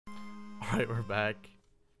Alright, we're back.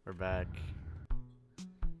 We're back.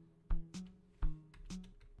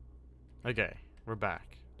 Okay, we're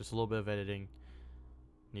back. Just a little bit of editing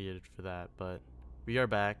needed for that, but we are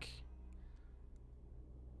back.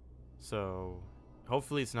 So,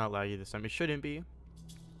 hopefully it's not laggy this time. It shouldn't be.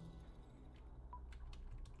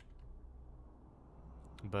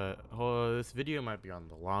 But this video might be on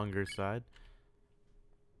the longer side.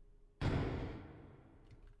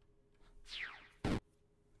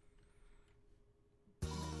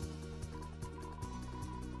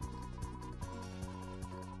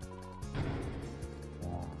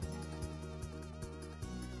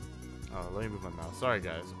 Oh, let me move my mouse. Sorry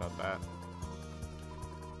guys about that.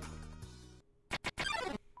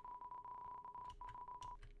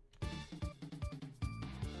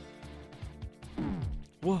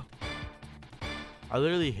 Whoa! I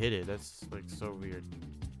literally hit it. That's like so weird.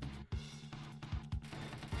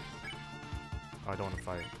 Oh, I don't want to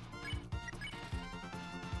fight.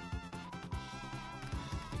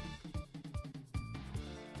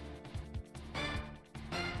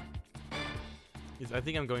 I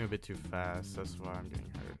think I'm going a bit too fast. That's why I'm getting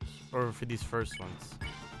hurt. Or for these first ones.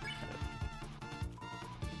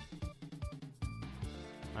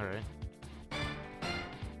 Alright.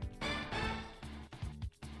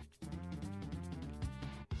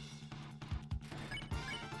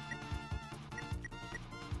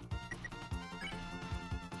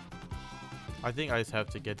 I think I just have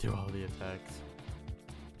to get through all the attacks.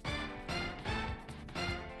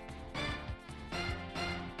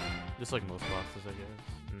 Just like most bosses, I guess.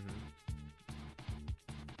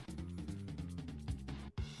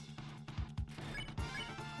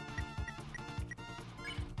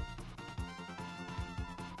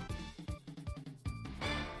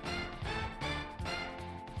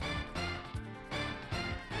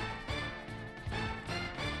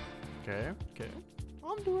 Okay, okay.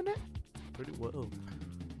 I'm doing it pretty well.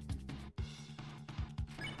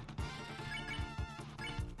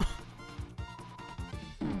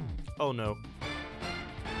 Oh no.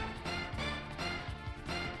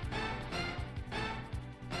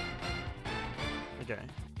 Okay,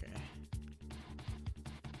 okay.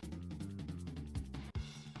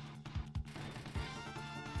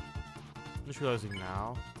 I'm just realizing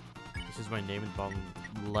now, this is my name in the bottom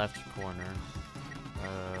left corner.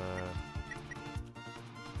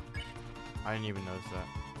 I didn't even notice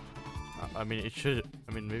that. I mean, it should.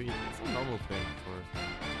 I mean, maybe it's a normal thing for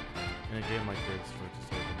in a game like this for it to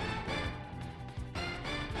say the name there.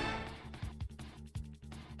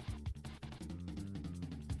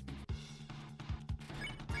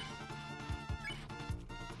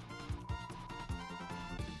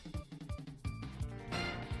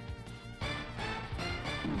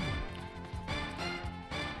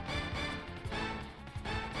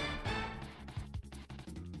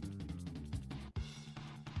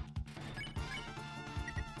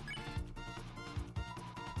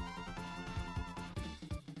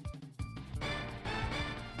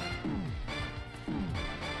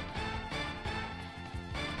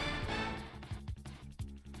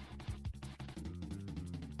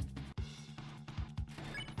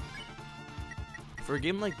 For a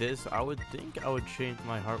game like this, I would think I would change,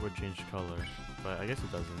 my heart would change color, but I guess it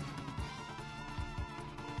doesn't.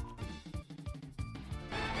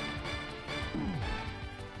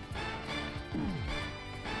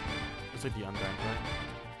 It's like the undying part.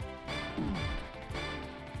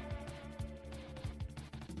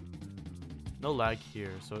 No lag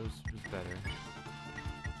here, so it's better.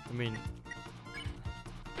 I mean,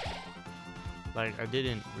 like I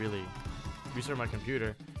didn't really restart my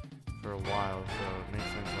computer for a while, so it makes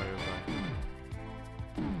sense why it was like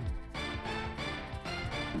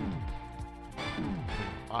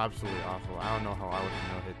absolutely awful. I don't know how I would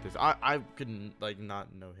no-hit this. I couldn't like not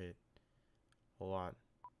no-hit a lot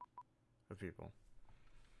of people.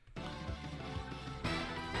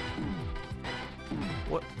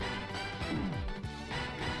 What?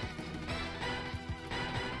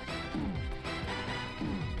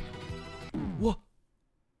 What?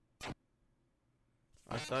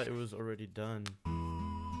 I thought it was already done.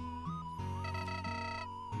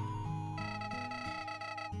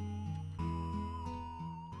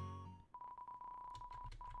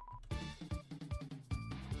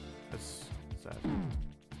 That's sad.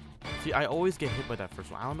 See, I always get hit by that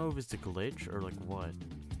first one. I don't know if it's a glitch or like what.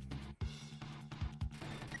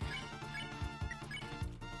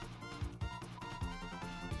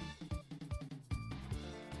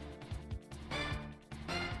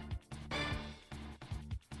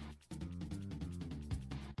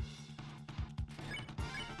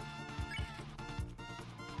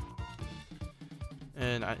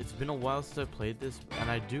 And it's been a while since I played this, and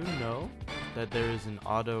I do know that there is an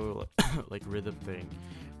auto like rhythm thing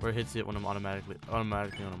where it hits it when I'm automatically when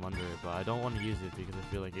I'm under it, but I don't want to use it because I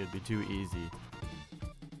feel like it would be too easy.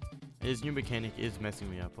 His new mechanic is messing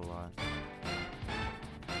me up a lot.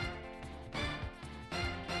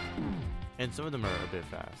 And some of them are a bit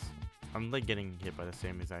fast. I'm like getting hit by the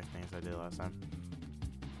same exact things I did last time.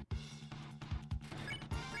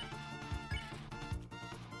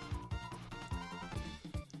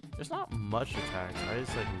 There's not much attacks. I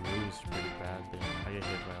just like lose pretty badly. I get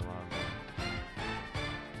hit by a lot of them.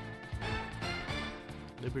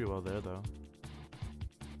 Did pretty well there though.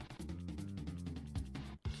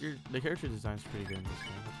 The character design's pretty good in this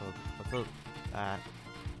game. Let's hope that.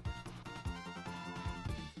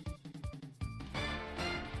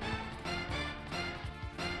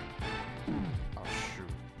 Oh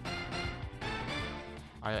shoot!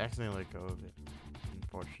 I accidentally let go of it.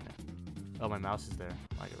 Unfortunate. Oh, my mouse is there.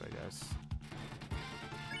 My God, I guess.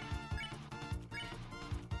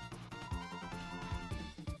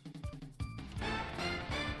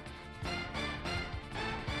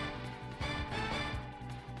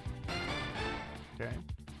 Okay.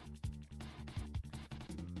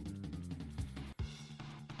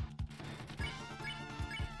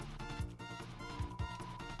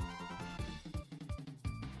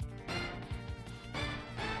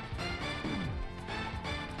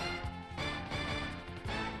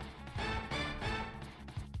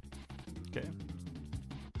 Okay.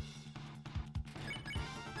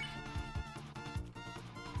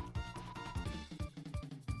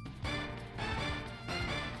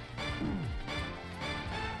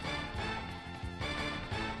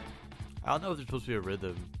 I don't know if there's supposed to be a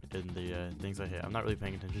rhythm in the things I hit. I'm not really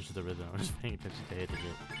paying attention to the rhythm. I'm just paying attention to hitting it.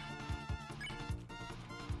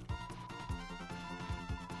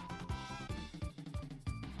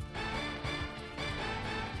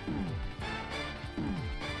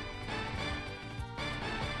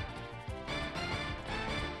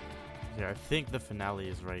 Yeah, I think the finale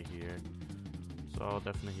is right here, so I'll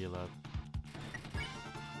definitely heal up.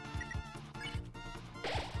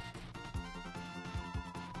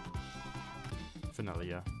 Finale,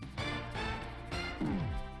 yeah.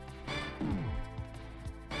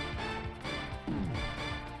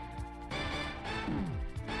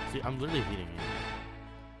 See, I'm literally hitting it.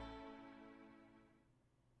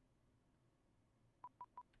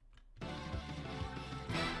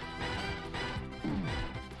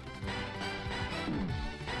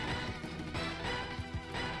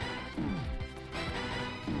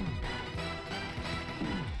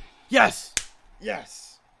 Yes!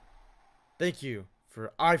 Yes! Thank you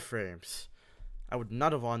for iframes. I would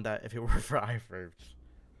not have won that if it were for iframes.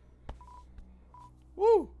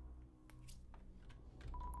 Woo!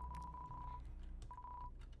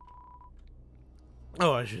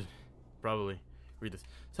 Oh, I should probably read this.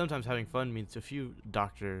 Sometimes having fun means a few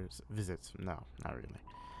doctor's visits. No, not really.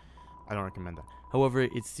 I don't recommend that. However,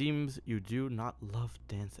 it seems you do not love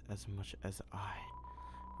dance as much as I.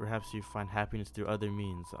 Perhaps you find happiness through other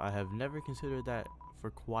means. I have never considered that for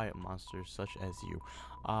quiet monsters such as you.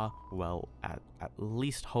 Well, at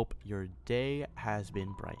least hope your day has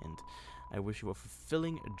been brightened. I wish you a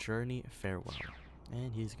fulfilling journey. Farewell.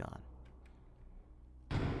 And he's gone.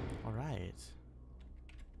 Alright.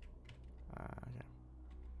 Okay.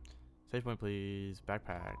 Save point, please.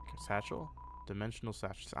 Backpack. Satchel? Dimensional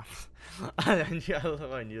satchel. I knew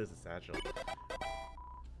it was a satchel.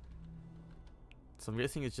 So I'm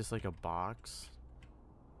guessing it's just like a box.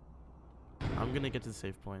 I'm gonna get to the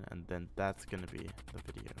save point and then that's gonna be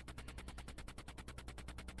the video.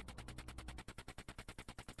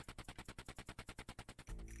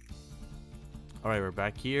 Alright, we're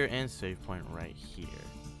back here and save point right here.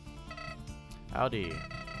 Howdy.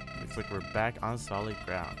 Looks like we're back on solid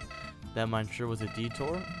ground. That mine sure was a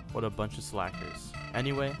detour. What a bunch of slackers.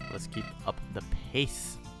 Anyway, let's keep up the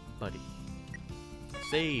pace, buddy.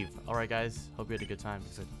 Save. Alright guys, hope you had a good time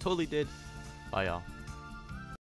because I totally did. Bye y'all.